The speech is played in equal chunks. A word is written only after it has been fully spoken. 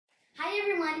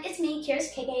everyone, it's me,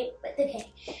 KuriousKK with the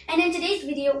K. And in today's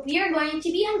video, we are going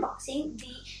to be unboxing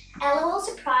the LIL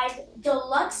Surprise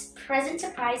Deluxe Present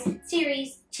Surprise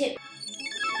Series 2.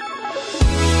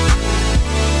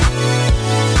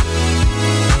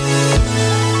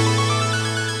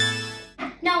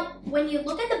 Now, when you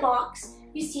look at the box,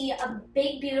 you see a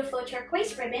big, beautiful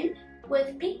turquoise ribbon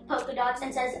with pink polka dots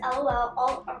and says LOL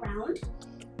all around.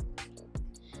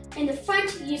 In the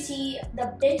front, you see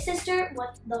the big sister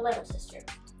with the little sister.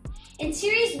 In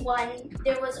Series 1,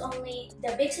 there was only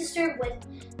the big sister with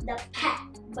the pet,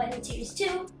 but in Series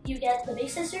 2, you get the big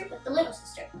sister with the little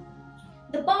sister.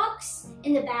 The box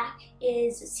in the back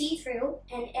is see-through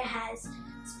and it has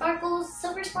sparkles,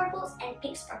 silver sparkles, and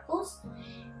pink sparkles.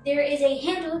 There is a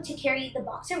handle to carry the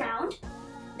box around.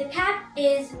 The cap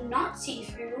is not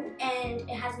see-through and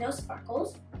it has no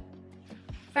sparkles.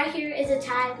 Right here is a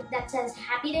tag that says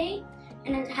Happy Day,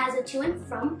 and it has a to and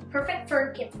from, perfect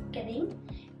for gift giving.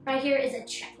 Right here is a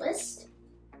checklist.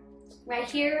 Right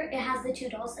here, it has the 2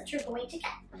 dolls that you're going to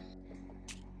get.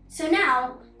 So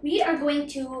now, we are going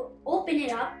to open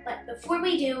it up, but before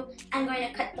we do, I'm going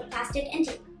to cut the plastic and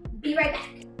tape. Be right back.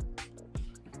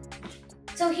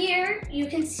 So here, you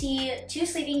can see 2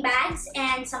 sleeping bags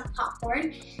and some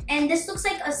popcorn. And this looks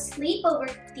like a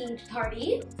sleepover themed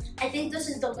party. I think this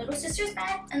is the little sister's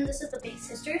bag and this is the big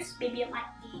sister's. Maybe it might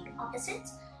be opposite.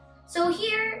 So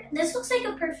here, this looks like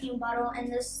a perfume bottle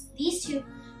and these 2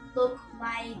 look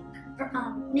like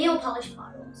nail polish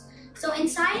bottles. So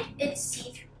inside, it's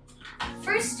see-through.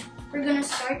 First, we're gonna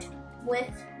start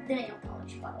with the nail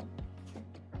polish bottle.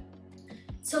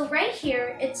 So right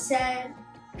here, it said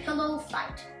Pillow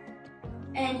Fight.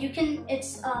 And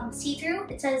it's see-through.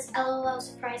 It says LOL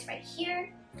Surprise right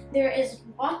here. There is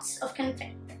lots of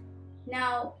confetti.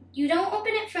 Now, you don't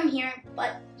open it from here,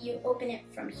 but you open it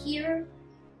from here.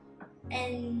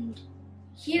 And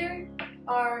here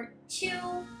are 2,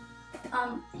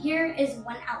 here is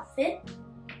 1 outfit.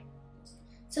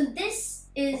 So this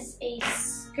is a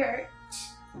skirt.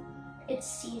 It's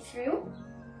see-through.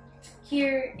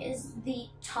 Here is the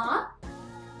top.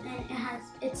 And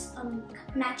it's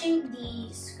matching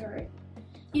the skirt.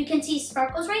 You can see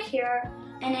sparkles right here,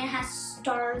 and it has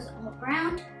stars all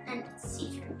around, and it's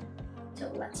see-through.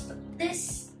 So let's put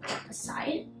this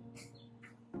aside.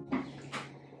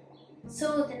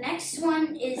 So the next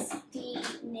one is the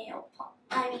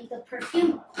the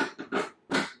perfume bottle.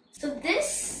 So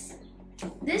this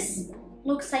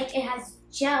looks like it has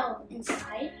gel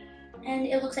inside, and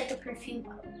it looks like a perfume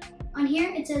bottle. On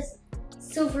here it says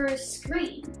silver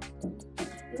screen.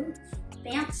 Ooh,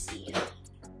 fancy.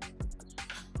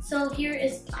 So here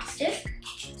is plastic.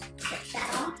 Get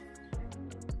that off.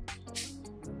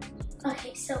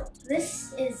 Okay, so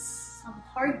this is some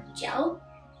hard gel.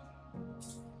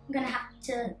 I'm gonna have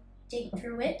to dig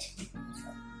through it.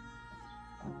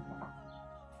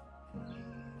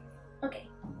 Okay,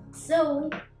 so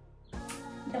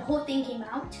the whole thing came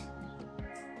out.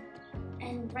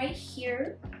 And right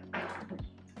here,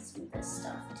 let's move this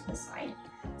stuff to the side.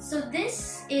 So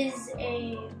this is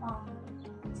a,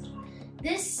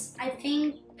 this I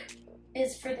think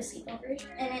is for the sleepover,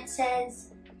 and it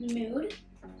says mood.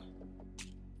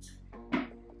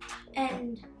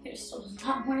 And there's still a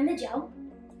lot more in the gel.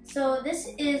 So this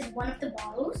is one of the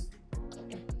bottles.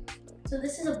 So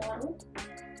this is a bottle,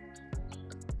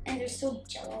 and there's still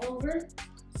gel all over.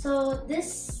 So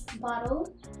this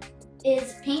bottle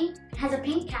is pink, has a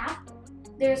pink cap.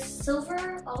 There's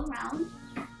silver all around.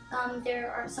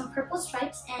 There are some purple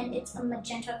stripes, and it's a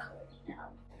magenta color.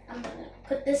 Now, I'm gonna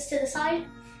put this to the side.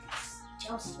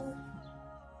 Gel stuff.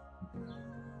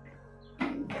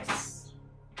 And this.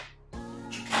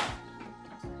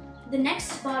 The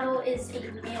next bottle is a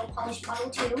nail polish bottle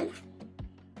too.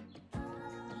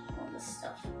 All this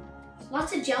stuff.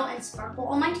 Lots of gel and sparkle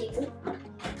on my table.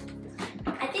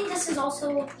 I think this is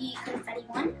also the confetti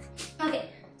one. Okay.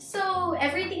 So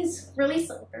everything's really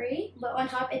silvery, but on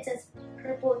top it says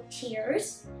purple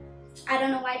tears. I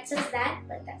don't know why it says that,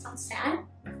 but that sounds sad.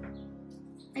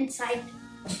 Inside,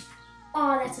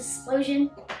 oh, that's an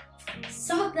explosion.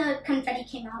 Some of the confetti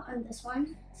came out on this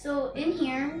one. So in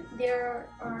here,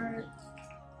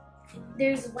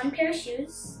 there's 1 pair of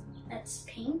shoes that's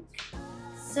pink.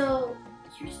 So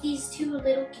here's these 2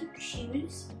 little cute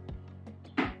shoes.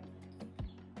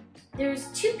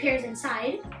 There's 2 pairs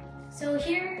inside. So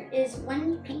here is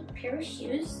 1 pink pair of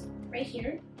shoes, right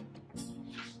here.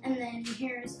 And then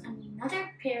here's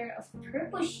another pair of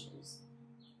purple shoes.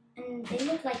 And they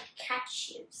look like cat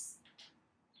shoes.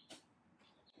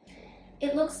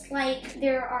 It looks like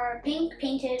there are pink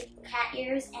painted cat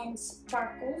ears and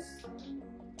sparkles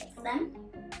of them.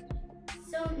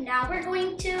 So now we're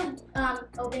going to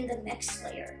open the next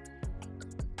layer.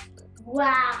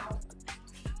 Wow.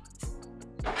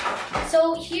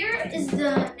 So here is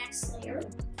the next layer,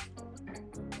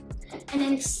 and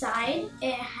inside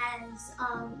it has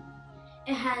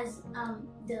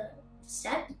the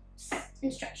steps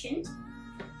instructions,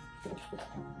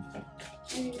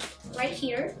 and right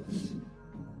here,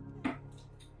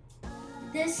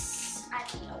 this, I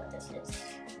don't know what this is.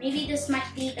 Maybe this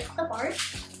might be the clip art.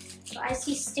 So I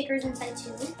see stickers inside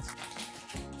too.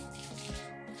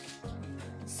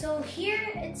 So here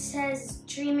it says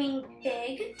Dreaming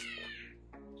Big,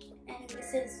 and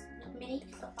this is mini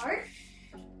clip art.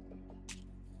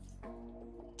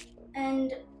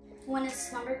 And one is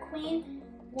Slumber Queen,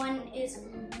 one is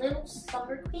LIL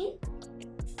Slumber Queen.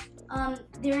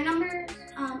 Their number,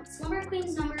 Slumber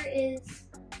Queen's number is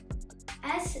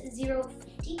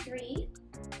S053,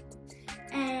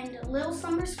 and Lil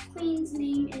Slumber Queen's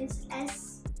name is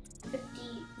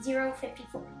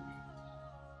S054.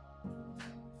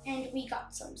 And we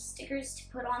got some stickers to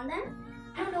put on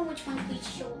them. I don't know which one we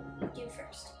should do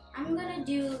first. I'm gonna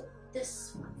do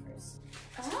this one first.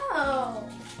 Oh,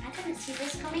 I didn't see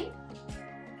this coming.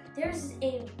 There's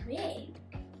a wig.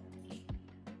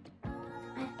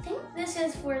 I think this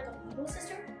is for the little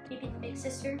sister, maybe the big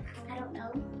sister, I don't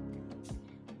know.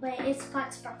 But it's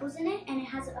got sparkles in it and it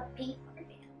has a pink rubber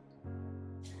band.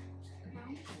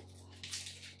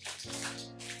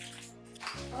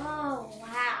 Oh,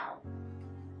 wow.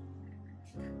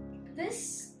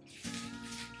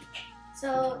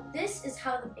 This is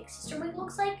how the big sister wig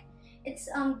looks like. It's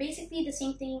basically the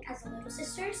same thing as the little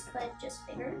sisters, but just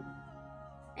bigger.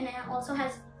 And it also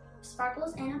has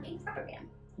sparkles and a pink rubber band.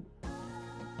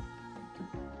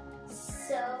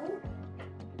 So,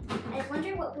 I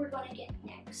wonder what we're gonna get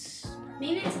next.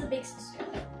 Maybe it's the big sister.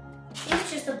 Maybe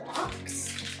it's just a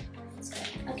box.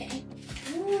 Okay.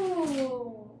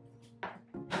 Ooh.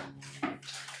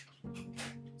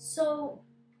 So,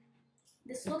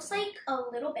 this looks like a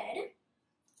little bed.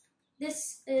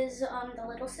 This is the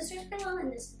little sister's pillow,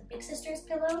 and this is the big sister's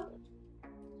pillow.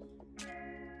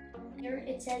 Here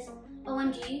it says,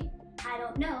 OMG, I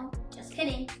don't know, just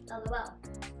kidding, LOL.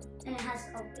 And it has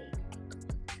a wig.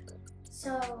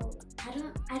 So,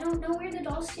 I don't know where the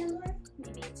doll stands are.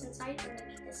 Maybe it's inside, or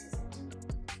maybe this isn't.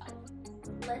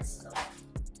 Let's go.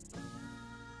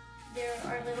 There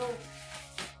are little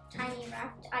tiny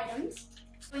wrapped items.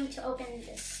 I'm going to open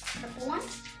this purple one,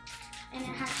 and it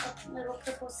has a little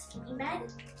purple sleeping bag.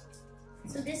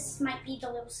 So this might be the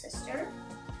little sister.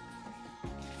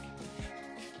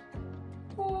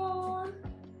 Aww,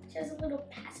 she has a little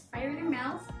pacifier in her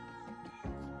mouth.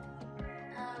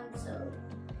 So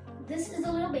this is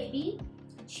a little baby.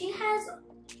 She has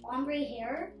ombre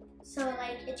hair, so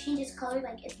like it changes color,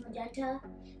 like it's magenta.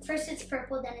 First it's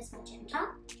purple, then it's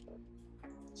magenta.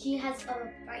 She has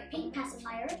a bright pink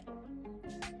pacifier.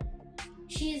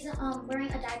 She's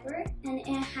wearing a diaper, and it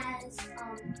has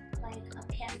like a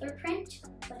panther print,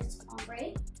 but it's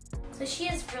ombre. So she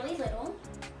is really little.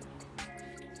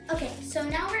 Okay, so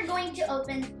now we're going to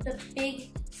open the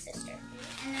big sister.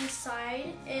 And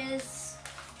inside is,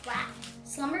 wow,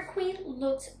 Slumber Queen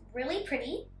looks really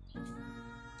pretty.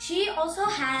 She also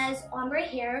has ombre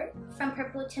hair from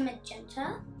purple to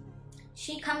magenta.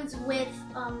 She comes with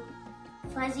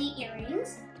fuzzy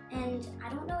earrings, and I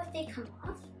don't know if they come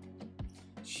off.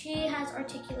 She has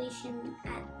articulation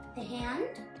at the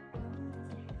hand.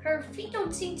 Her feet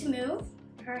don't seem to move.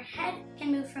 Her head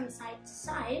can move from side to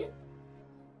side.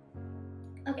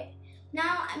 Okay,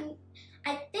 now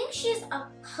I think she's a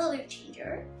color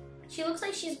changer. She looks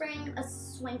like she's wearing a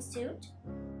swimsuit.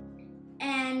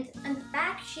 And on the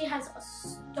back, she has a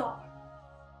star.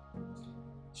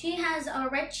 She has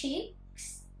red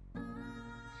cheeks.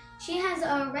 She has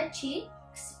red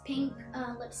cheeks, pink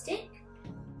lipstick.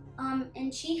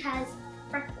 And she has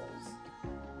freckles.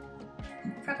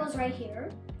 Freckles right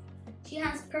here. She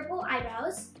has purple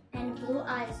eyebrows and blue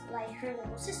eyes like her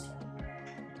little sister.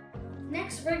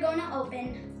 Next, we're gonna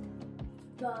open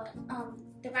the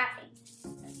wrapping.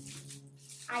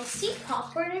 I see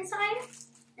popcorn inside,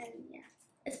 and yeah,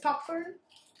 it's popcorn.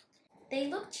 They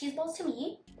look cheese balls to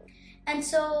me. And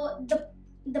so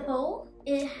the bowl,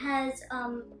 it has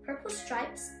purple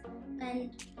stripes,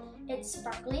 and it's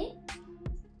sparkly.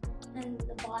 And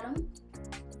the bottom.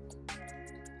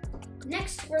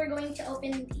 Next, we're going to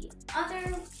open the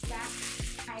other wrap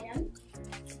item,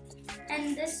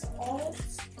 and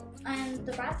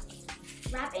the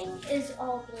wrapping is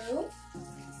all blue.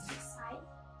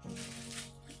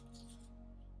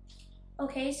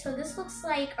 Okay, so this looks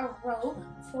like a robe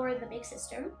for the big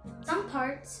sister. Some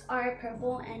parts are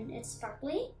purple and it's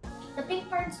sparkly, The pink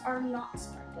parts are not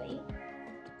sparkly.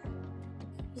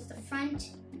 There's the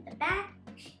front and the back,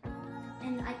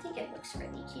 and I think it looks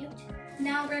really cute.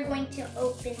 Now we're going to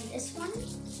open this one.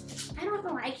 I don't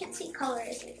know, I can't see color.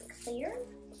 Is it clear?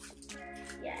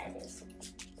 Yeah, it is.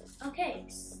 Okay,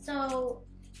 so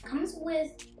it comes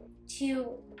with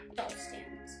 2 doll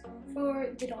stands for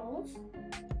the dolls.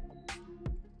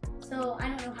 So I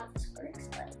don't know how this works,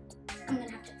 but I'm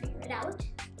gonna have to figure it out.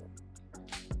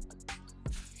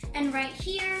 And right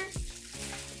here,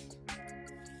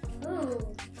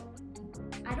 ooh,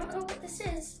 I don't know what this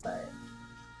is, but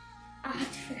I'll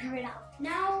have to figure it out.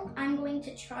 Now I'm going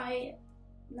to try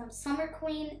the Slumber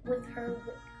Queen with her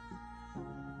wig.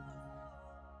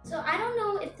 So I don't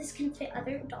know if this can fit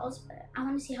other dolls, but I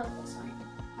want to see how it looks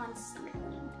on Slumber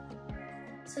Queen.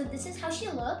 So this is how she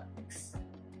looks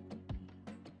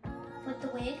with the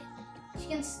wig. She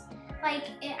can, like,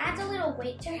 it adds a little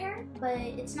weight to her, but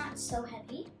it's not so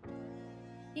heavy.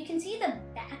 You can see the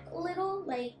back a little,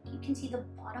 like you can see the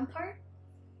bottom part.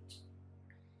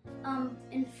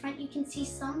 In the front you can see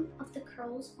some of the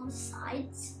curls on the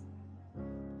sides.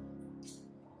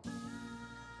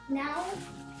 Now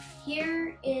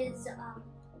here is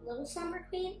Lil Slumber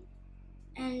Queen,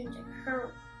 and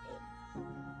her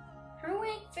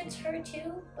wig fits her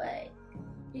too, but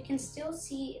you can still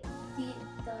see the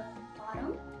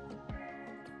bottom,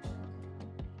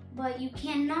 but you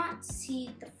cannot see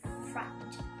the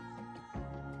front.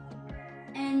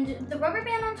 And the rubber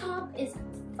band on top is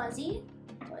fuzzy,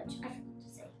 which I forgot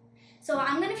to say. So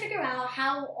I'm gonna figure out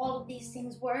how all of these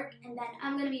things work, and then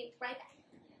I'm gonna be right back.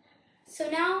 So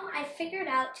now I figured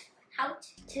out how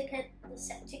to get the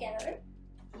set together.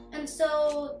 And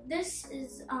so this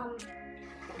is how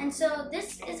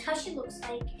she looks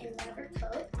like in one of her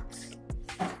clothes.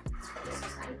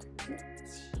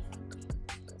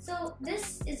 So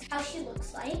this is how she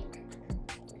looks like.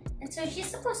 And so she's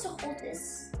supposed to hold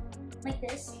this like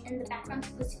this, and the background's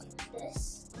supposed to be like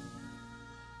this.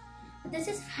 But this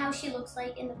is how she looks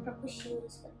like in the purple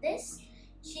shoes with this.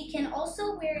 She can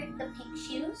also wear the pink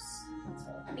shoes.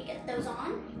 So let me get those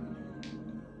on.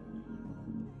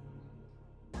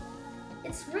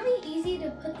 It's really easy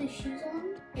to put the shoes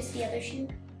on. Here's the other shoe.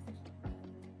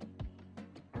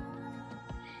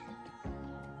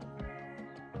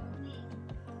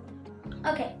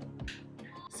 Okay,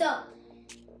 so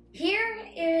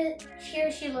here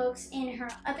she looks in her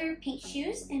other pink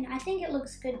shoes, and I think it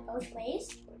looks good both ways.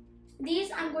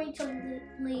 These I'm going to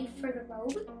leave for the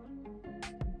robe.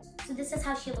 So this is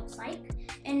how she looks like.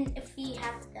 And if we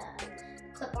have the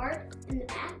clip art in the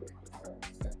back,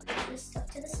 put this stuff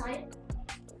to the side.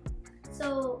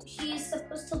 So she's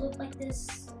supposed to look like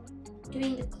this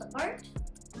doing the clip art.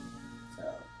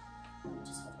 So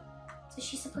just hold it. So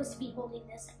she's supposed to be holding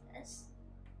this like this.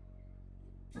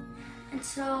 And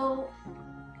so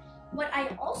what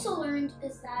I also learned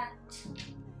is that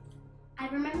I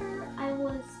remember I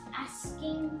was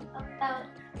asking about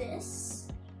this,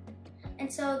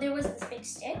 and so there was this big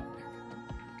stick.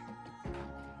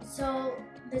 So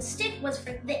the stick was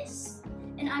for this,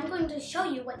 and I'm going to show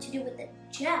you what to do with the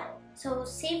gel. So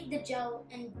save the gel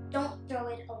and don't throw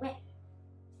it away,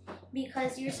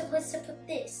 because you're supposed to put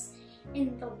this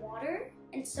in the water.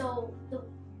 And so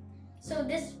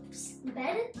this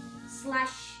bed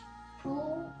slash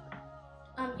pool,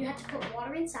 you have to put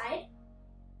water inside.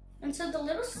 And so the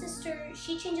little sister,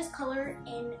 she changes color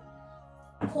in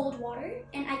cold water,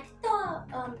 and I think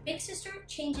the big sister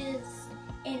changes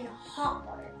in hot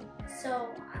water. So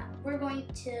we're going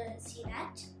to see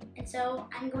that. And so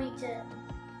I'm going to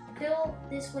fill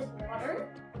this with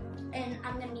water, and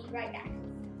I'm gonna be right back.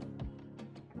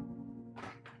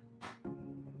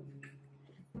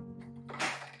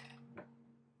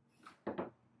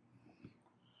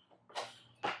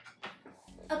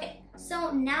 Okay,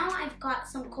 so now I've got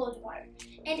some cold water,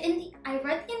 and I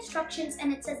read the instructions,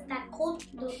 and it says that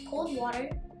the cold water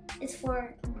is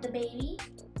for the baby,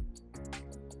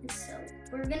 and so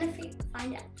we're gonna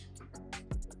find out.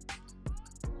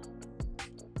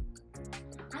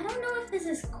 I don't know if this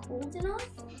is cold enough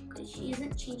because she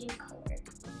isn't changing color.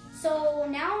 So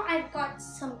now I've got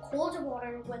some cold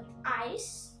water with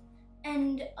ice,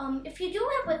 and if you do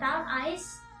it without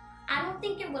ice, I don't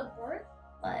think it would work,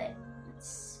 but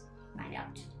let's find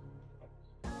out.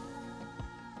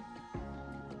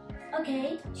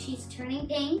 Okay, she's turning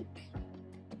pink.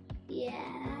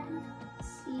 Yeah,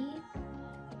 see?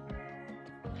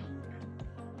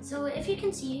 So if you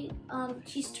can see,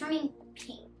 she's turning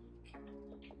pink.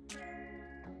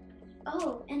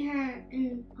 Oh, and her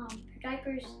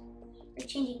diapers are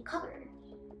changing color.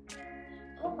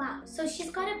 Oh wow, so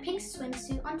she's got a pink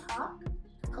swimsuit on top.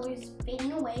 The color is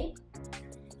fading away.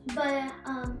 but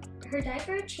her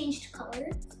diaper changed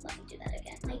colors. Let me do that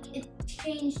again. Like it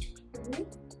changed blue.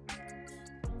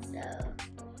 So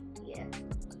yeah.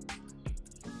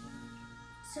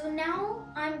 So now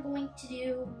I'm going to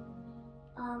do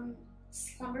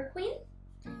Slumber Queen,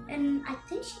 and I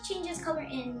think she changes color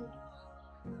in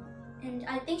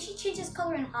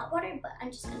hot water, but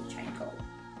I'm just gonna try cold.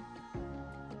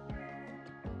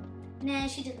 Nah,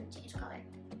 she doesn't change color.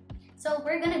 So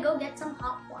we're gonna go get some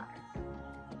hot water.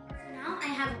 So now I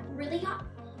have really hot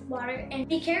water, and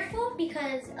be careful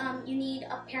because you need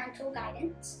a parental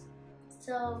guidance.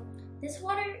 So this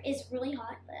water is really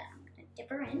hot, but I'm gonna dip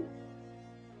her in.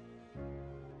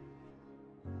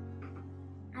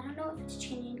 I don't know if it's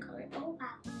changing color. Oh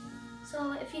wow.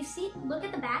 So if you see, look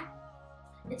at the back,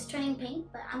 it's turning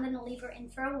pink, but I'm gonna leave her in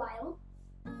for a while.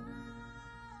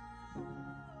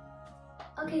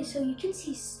 Okay, so you can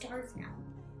see stars now.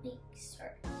 Big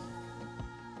stars.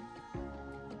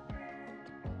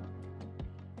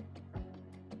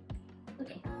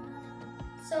 Okay.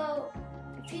 So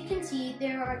if you can see,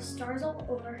 there are stars all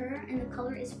over her and the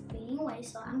color is fading away,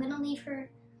 so I'm gonna leave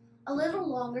her a little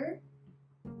longer.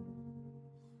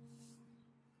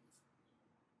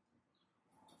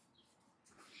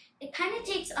 It kind of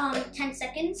takes 10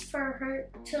 seconds for her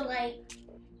to like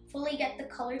fully get the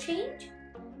color change,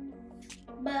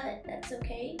 but that's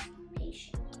okay.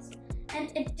 Patience.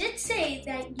 And it did say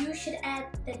that you should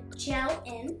add the gel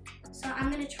in, so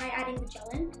I'm gonna try adding the gel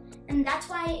in, and that's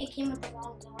why it came with the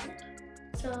long wand.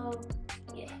 So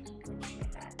yeah, make sure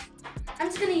that. I'm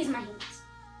just gonna use my hands.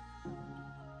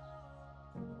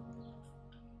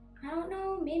 I don't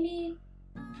know, maybe.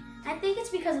 I think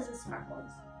it's because of the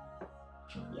sparkles.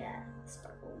 Yeah,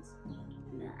 sparkles.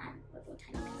 I'm gonna add little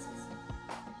tiny pieces.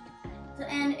 So,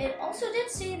 and it also did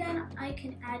say that I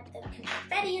can add the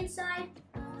confetti inside.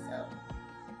 So,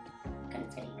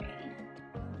 confetti rain.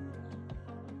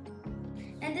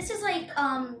 And this is like,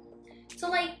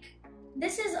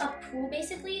 this is a pool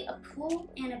basically, a pool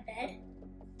and a bed.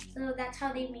 So that's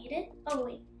how they made it. Oh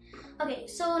wait. Okay,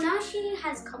 so now she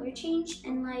has color changed,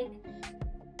 and like,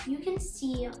 you can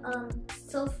see a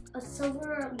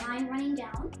silver line running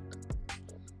down.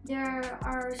 There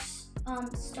are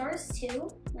stars too,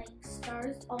 like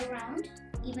stars all around,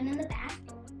 even in the back.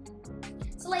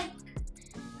 So like,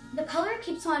 the color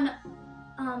keeps on,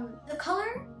 the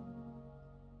color,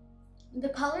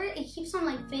 it keeps on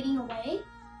like fading away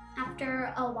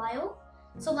after a while.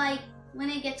 So like,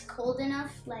 when it gets cold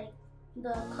enough, like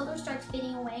the color starts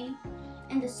fading away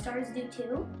and the stars do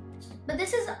too. But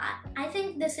this is, I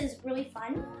think this is really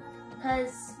fun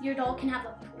because your doll can have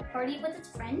a pool party with its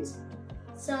friends.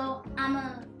 So I'm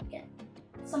gonna get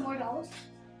some more dolls.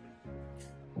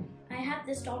 I have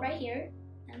this doll right here,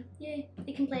 and yay,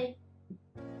 they can play.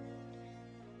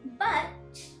 But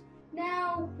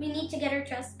now we need to get her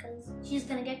dressed because she's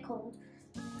gonna get cold.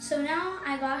 So now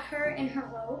I got her in her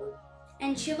robe,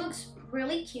 and she looks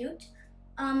really cute.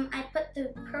 I put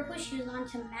the purple shoes on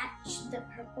to match the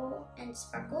purple and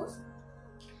sparkles.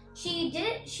 She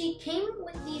came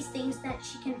with these things that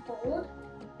she can hold.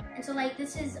 And so like,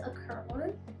 this is a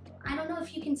curler. I don't know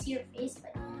if you can see her face,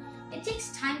 but it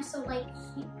takes time. So like,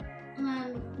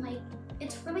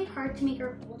 it's really hard to make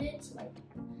her hold it. So like,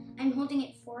 I'm holding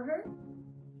it for her.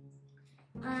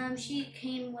 She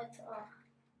came with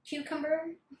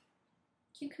cucumbers,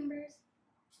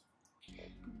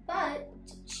 but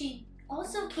she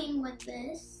also came with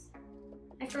this.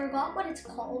 I forgot what it's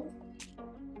called.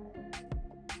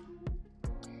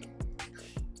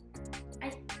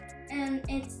 And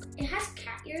it has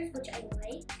cat ears, which I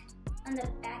like. On the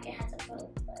back it has a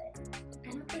bow, but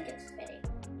I don't think it's fitting.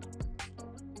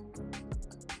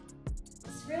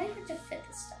 It's really hard to fit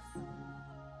this stuff.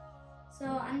 So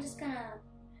I'm just gonna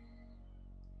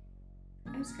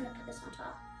put this on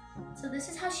top. So this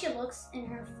is how she looks in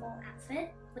her full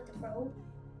outfit with the robe.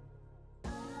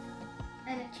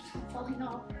 And it keeps on falling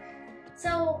off.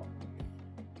 So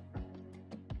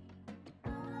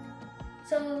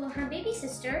her baby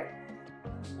sister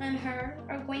and her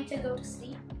are going to go to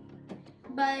sleep.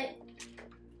 But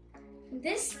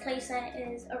this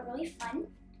playset is really fun.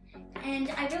 And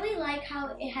I really like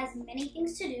how it has many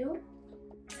things to do.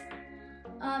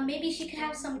 Maybe she could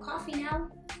have some coffee now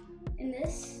in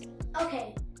this.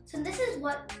 Okay, so this is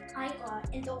what I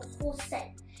got in the whole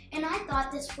set. And I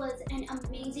thought this was an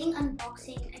amazing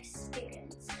unboxing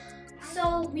experience.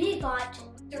 So we got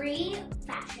 3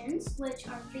 fashions, which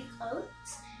are 3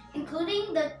 clothes,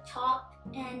 including the top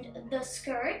and the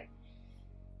skirt.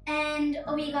 And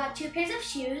we got 2 pairs of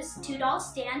shoes, 2 doll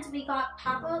stands. We got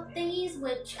pop-up thingies,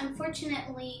 which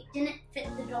unfortunately didn't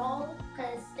fit the doll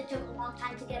because it took a long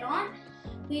time to get on.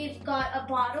 We've got a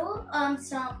bottle,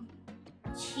 some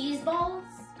cheese balls.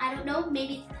 I don't know,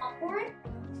 maybe it's popcorn,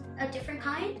 a different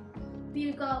kind.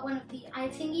 We've got one of the eye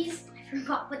thingies. I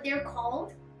forgot what they're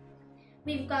called.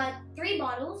 We've got 3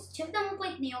 bottles. 2 of them look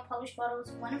like nail polish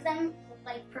bottles. 1 of them look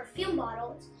like perfume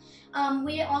bottles.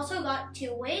 We also got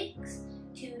 2 wigs,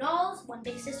 2 dolls, 1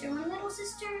 big sister, 1 little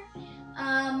sister.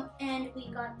 And we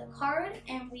got the card,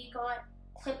 and we got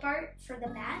clipart for the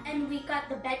mat, and we got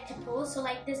the bed to pool. So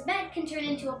like this bed can turn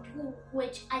into a pool,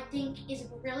 which I think is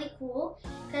really cool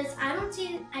because I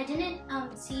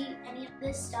didn't see any of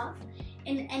this stuff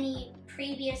in any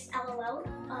previous LOL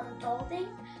doll thing.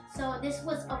 So this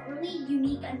was a really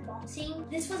unique unboxing.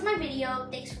 This was my video.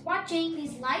 Thanks for watching.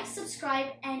 Please like,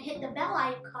 subscribe, and hit the bell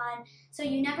icon so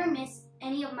you never miss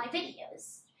any of my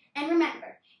videos. And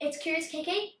remember, it's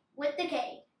KuriousKK with the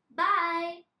K.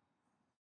 Bye!